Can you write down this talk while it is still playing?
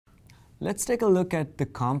Let's take a look at the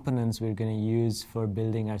components we're going to use for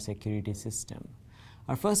building our security system.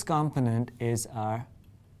 Our first component is our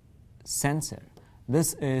sensor.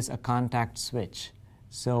 This is a contact switch.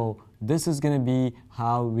 So this is going to be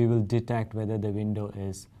how we will detect whether the window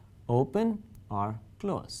is open or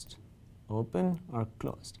closed. Open or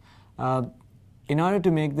closed. In order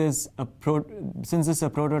to make this since this is a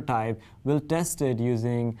prototype, we'll test it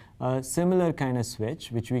using a similar kind of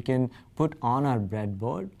switch which we can put on our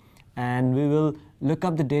breadboard, and we will look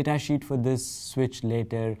up the data sheet for this switch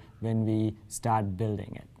later when we start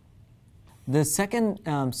building it. The second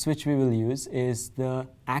switch we will use is the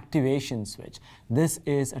activation switch. This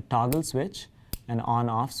is a toggle switch, an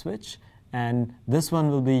on-off switch, and this one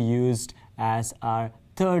will be used as our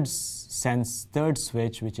third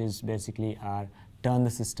switch, which is basically our turn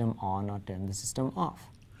the system on or turn the system off.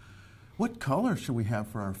 What color should we have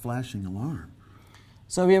for our flashing alarm?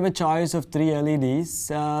 So we have a choice of 3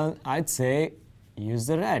 LEDs. I'd say use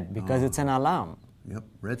the red because it's an alarm. Yep,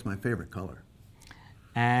 red's my favorite color.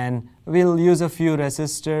 And we'll use a few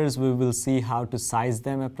resistors. We will see how to size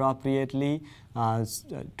them appropriately. 2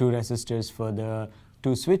 resistors for the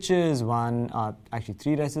 2 switches, actually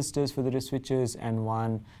 3 resistors for the switches, and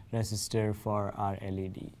 1 resistor for our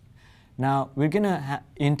LED. Now we're going to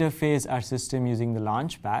interface our system using the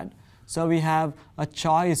Launchpad. So we have a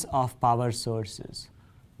choice of power sources.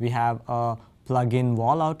 We have a plug-in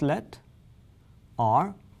wall outlet,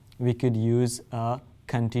 or we could use a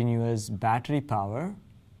continuous battery power,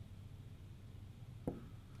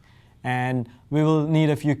 and we will need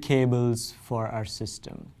a few cables for our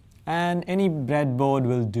system. And any breadboard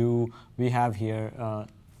will do. We have here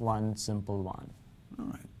one simple one. All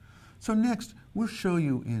right. So next, we'll show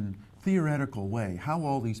you in theoretical way how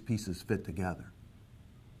all these pieces fit together.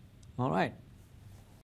 All right.